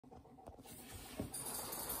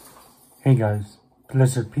Hey guys,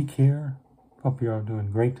 Blizzard Peak here. Hope you're all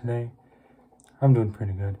doing great today. I'm doing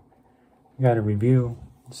pretty good. Got a review.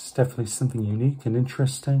 It's definitely something unique and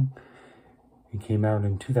interesting. It came out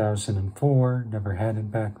in 2004. Never had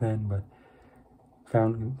it back then, but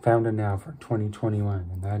found it now for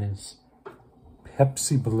 2021, and that is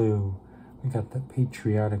Pepsi Blue. We got the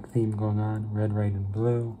patriotic theme going on, red, white, and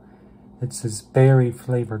blue. It says berry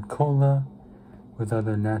flavored cola with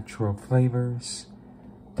other natural flavors.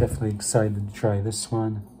 Definitely excited to try this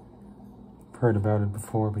one. I've heard about it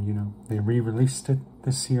before, but you know, they re-released it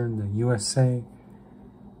this year in the USA.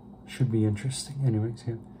 Should be interesting. Anyways,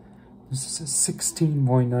 here. This is a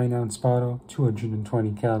 16.9 ounce bottle,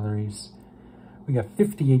 220 calories. We got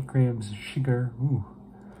 58 grams of sugar. Ooh.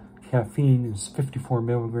 Caffeine is 54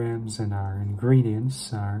 milligrams, and our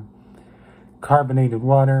ingredients are carbonated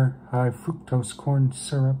water, high fructose corn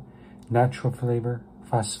syrup, natural flavor,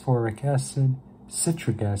 phosphoric acid,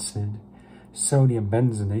 citric acid, sodium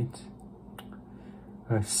benzoate,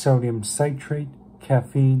 sodium citrate,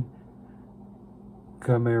 caffeine,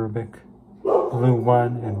 gum arabic, blue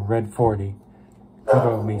 1, and red 40. Good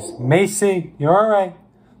old Macy. Macy, you're all right.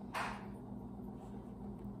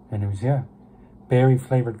 Anyways, yeah. Berry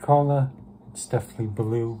flavored cola. It's definitely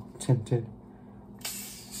blue tinted.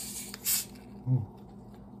 Ooh.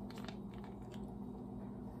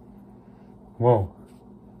 Whoa.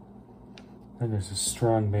 That is a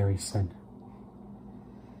strong berry scent.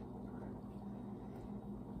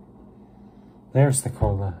 There's the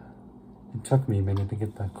cola. It took me a minute to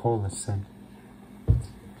get that cola scent.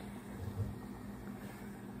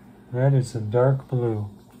 That is a dark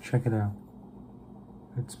blue. Check it out.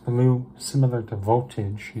 It's blue, similar to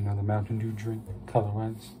Voltage, you know, the Mountain Dew drink,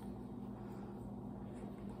 color-wise.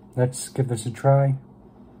 Let's give this a try.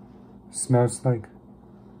 Smells like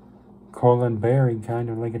cola and berry, kind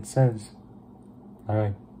of like it says.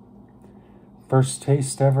 Alright. First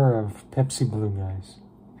taste ever of Pepsi Blue, guys.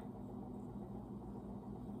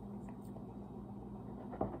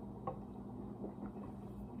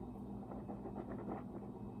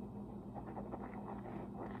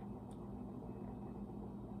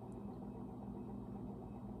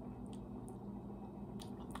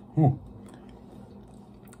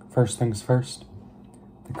 First things first,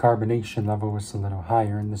 the carbonation level was a little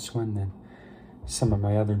higher in this one than some of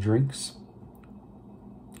my other drinks.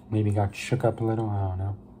 Maybe got shook up a little, I don't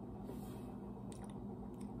know.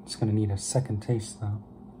 It's gonna need a second taste though.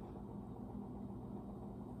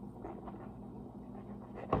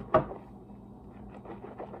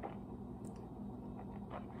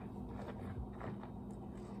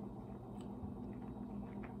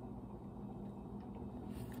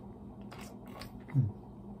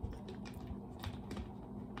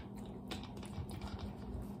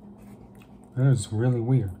 That is really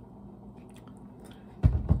weird.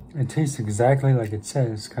 It tastes exactly like it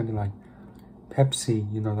says, kind of like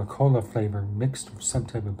Pepsi, you know, the cola flavor mixed with some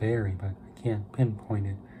type of berry, but I can't pinpoint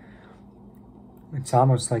it. It's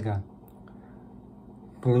almost like a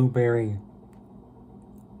blueberry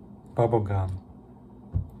bubblegum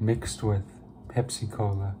mixed with Pepsi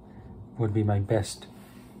Cola would be my best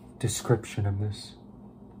description of this.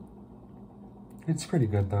 It's pretty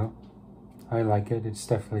good though. I like it. It's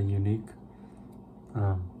definitely unique.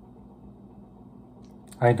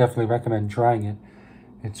 I definitely recommend trying it.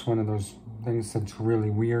 It's one of those things that's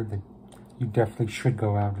really weird that you definitely should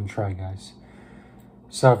go out and try, guys.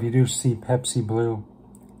 So if you do see Pepsi Blue,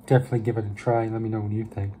 definitely give it a try. Let me know what you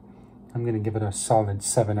think. I'm going to give it a solid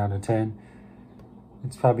 7 out of 10.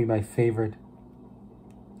 It's probably my favorite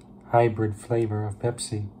hybrid flavor of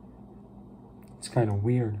Pepsi. It's kind of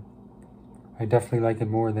weird. I definitely like it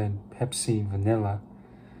more than Pepsi Vanilla.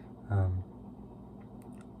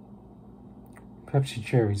 Pepsi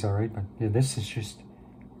Cherry's alright, but yeah, this is just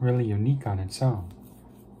really unique on its own.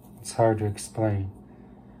 It's hard to explain.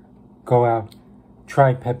 Go out,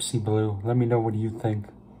 try Pepsi Blue. Let me know what you think.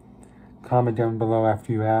 Comment down below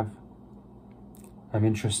after you have. I'm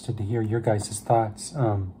interested to hear your guys' thoughts.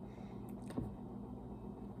 Yeah,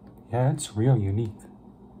 it's real unique.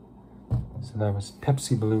 So that was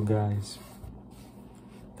Pepsi Blue, guys.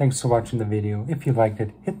 Thanks for watching the video. If you liked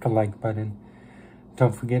it, hit the like button.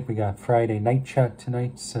 Don't forget, we got Friday night chat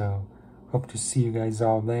tonight, so hope to see you guys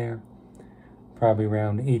all there. Probably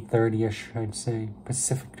around 8:30-ish, I'd say,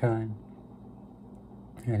 Pacific time.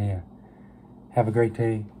 And yeah, have a great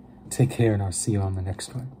day. Take care, and I'll see you on the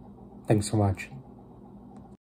next one. Thanks for watching.